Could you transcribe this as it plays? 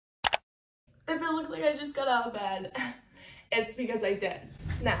if it looks like I just got out of bed, it's because I did.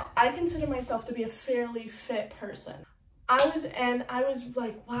 Now, I consider myself to be a fairly fit person. I was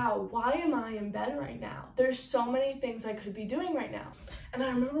like, wow, why am I in bed right now? There's so many things I could be doing right now. And I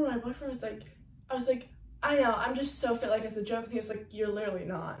remember my boyfriend was like, I know, I'm just so fit, like as a joke. And he was like, you're literally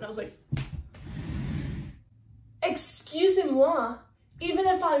not. And I was like, excusez-moi, even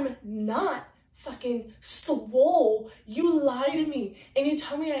if I'm not fucking swole, you lie to me and you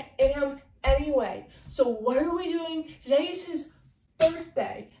tell me I am anyway. So what are we doing? Today is his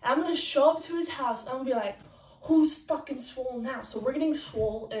birthday. And I'm gonna show up to his house and I'm gonna be like, who's fucking swole now? So we're getting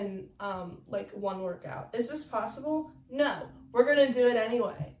swole in like one workout. Is this possible? No, we're gonna do it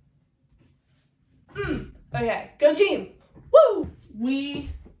anyway. Okay, go team. Woo!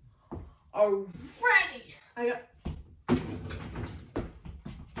 We are ready.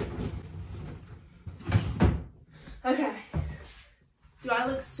 Okay. Do I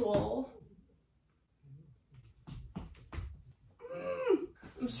look swole?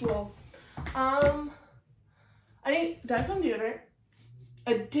 I'm swole. Did I put on deodorant?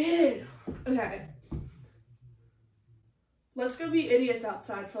 I did. Okay. Let's go be idiots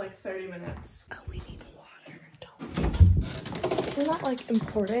outside for like 30 minutes. Oh, we need water. Don't. Isn't that like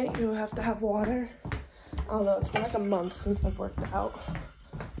important? You have to have water. I don't know. It's been like a month since I've worked out.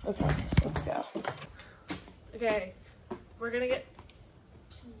 Okay, let's go. Okay, we're gonna get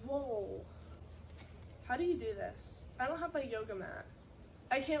swole. How do you do this? I don't have my yoga mat.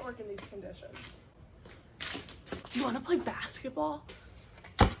 I can't work in these conditions. Do you want to play basketball?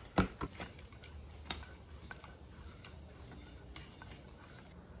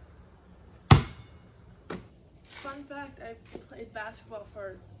 Fun fact, I played basketball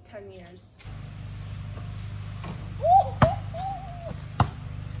for 10 years.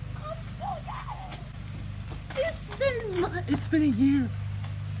 It's been a year,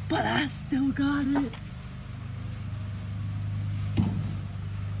 but I still got it.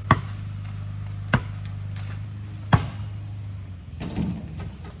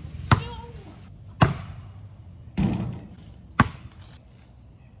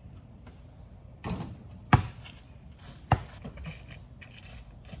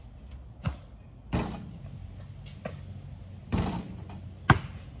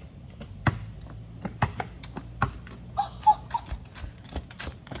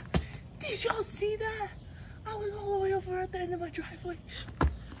 Did y'all see that? I was all the way over at the end of my driveway. I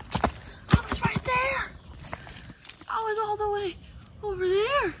was right there. I was all the way over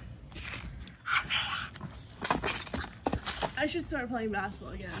there. I should start playing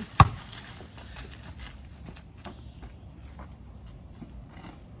basketball again.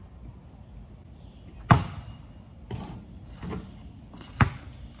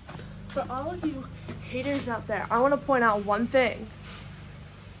 For all of you haters out there, I want to point out one thing.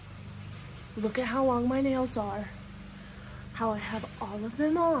 Look at how long my nails are, how I have all of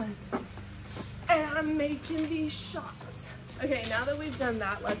them on, and I'm making these shots. Okay, now that we've done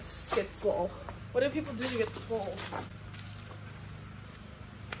that, let's get swole. What do people do to get swole?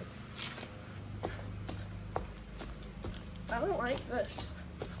 I don't like this.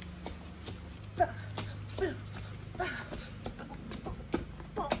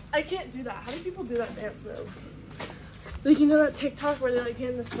 I can't do that. How do people do that dance move? Like, you know that TikTok where they like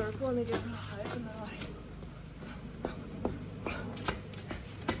get in the circle and they get real high and they're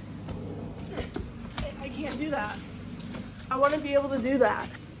like, I can't do that. I want to be able to do that.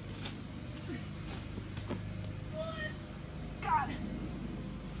 1, God,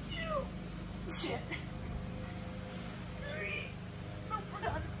 2, shit, 3, no, we're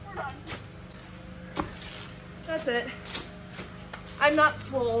done. That's it. I'm not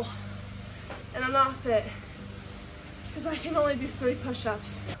swole and I'm not fit. Because I can only do 3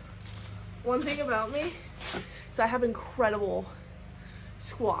 push-ups. One thing about me is I have incredible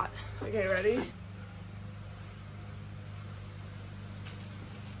squat. Okay, ready?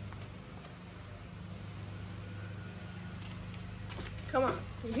 Come on,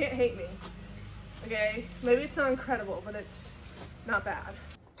 you can't hate me. Okay, maybe it's not incredible, but it's not bad.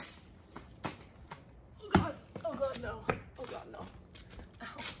 Oh God, no. Oh God, no.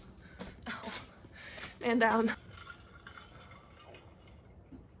 Ow, ow. Man down.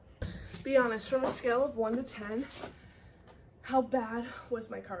 Be honest, from a scale of 1 to 10, how bad was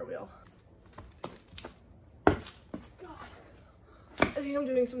my cartwheel? God, I think I'm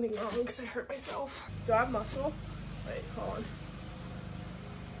doing something wrong because I hurt myself. Do I have muscle? Wait, hold on.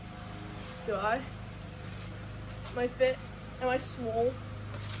 Do I? Am I fit? Am I swole?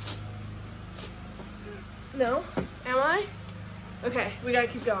 No? Am I? Okay, we gotta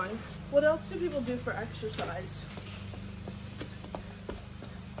keep going. What else do people do for exercise?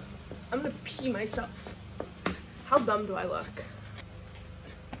 I'm gonna pee myself. How dumb do I look?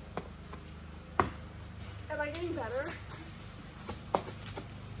 Am I getting better?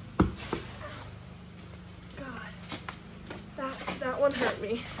 God, that one hurt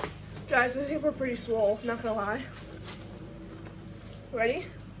me. Guys, I think we're pretty swole, not gonna lie. Ready?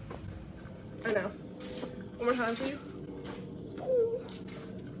 I know. One more time for you.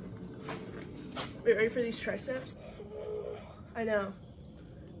 Wait, ready for these triceps? I know.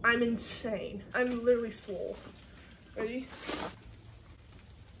 I'm insane. I'm literally swole. Ready?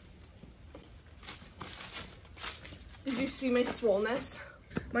 Did you see my swollenness?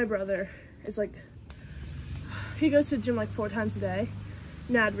 My brother is like, he goes to the gym like 4 times a day.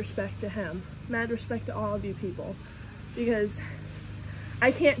 Mad respect to him. Mad respect to all of you people. Because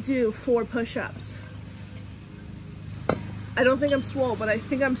I can't do 4 push-ups. I don't think I'm swole, but I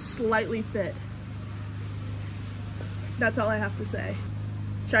think I'm slightly fit. That's all I have to say.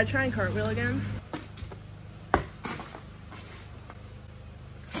 Should I try and cartwheel again?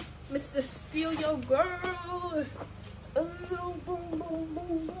 Mr. Steal Your Girl. Oh, boom, boom, boom,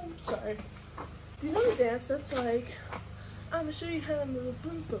 boom. Sorry. Do you know the dance that's like, I'm gonna show you how to move,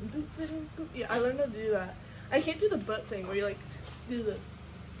 boom, boom, boom, boom, boom. Yeah, I learned how to do that. I can't do the butt thing where you like do the,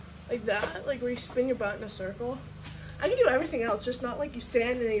 like that, like where you spin your butt in a circle. I can do everything else, just not like you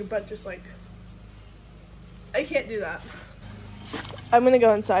stand and then your butt just like, I can't do that. I'm gonna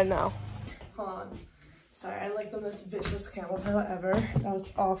go inside now. Hold on. Sorry, I like the most vicious camel toe ever. That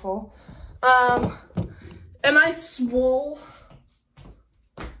was awful. Am I swole?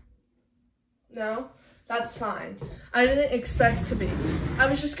 No? That's fine. I didn't expect to be. I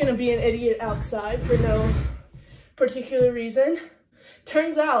was just gonna be an idiot outside for no particular reason.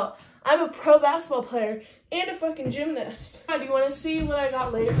 Turns out, I'm a pro basketball player and a fucking gymnast. Do you wanna see what I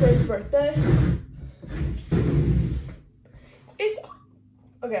got later for his birthday?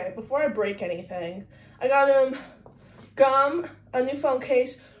 Okay, before I break anything, I got him gum, a new phone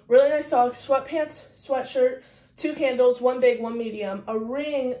case, really nice socks, sweatpants, sweatshirt, 2 candles, 1 big, 1 medium, a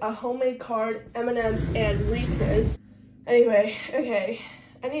ring, a homemade card, M&M's, and Reese's. Anyway, okay,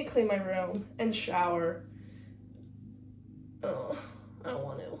 I need to clean my room and shower. Oh, I don't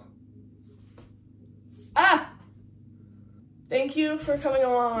want to. Ah! Thank you for coming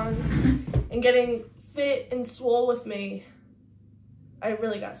along and getting fit and swole with me. I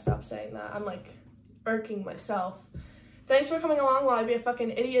really gotta stop saying that. I'm like irking myself. Thanks for coming along while I be a fucking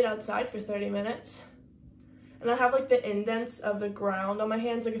idiot outside for 30 minutes. And I have like the indents of the ground on my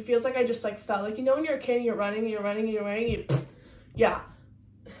hands. Like it feels like I just like fell. Like, you know when you're a kid and you're running and you're running and you're running, yeah.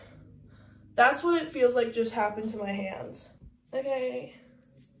 That's what it feels like just happened to my hands. Okay.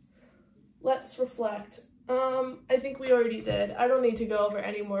 Let's reflect. I think we already did. I don't need to go over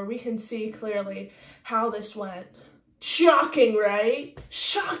anymore. We can see clearly how this went. Shocking, right?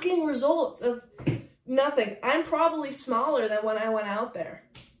 Shocking results of nothing. I'm probably smaller than when I went out there.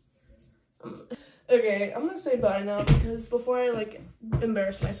 Okay, I'm gonna say bye now because before I like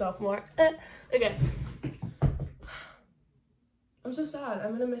embarrass myself more. Okay. I'm so sad.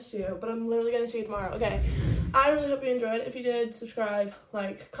 I'm gonna miss you, but I'm literally gonna see you tomorrow. Okay. I really hope you enjoyed. If you did, subscribe,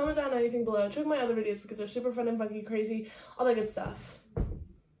 like, comment down anything below. Check my other videos because they're super fun and funky, crazy, all that good stuff.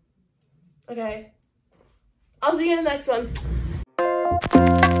 Okay. I'll see you in the next one.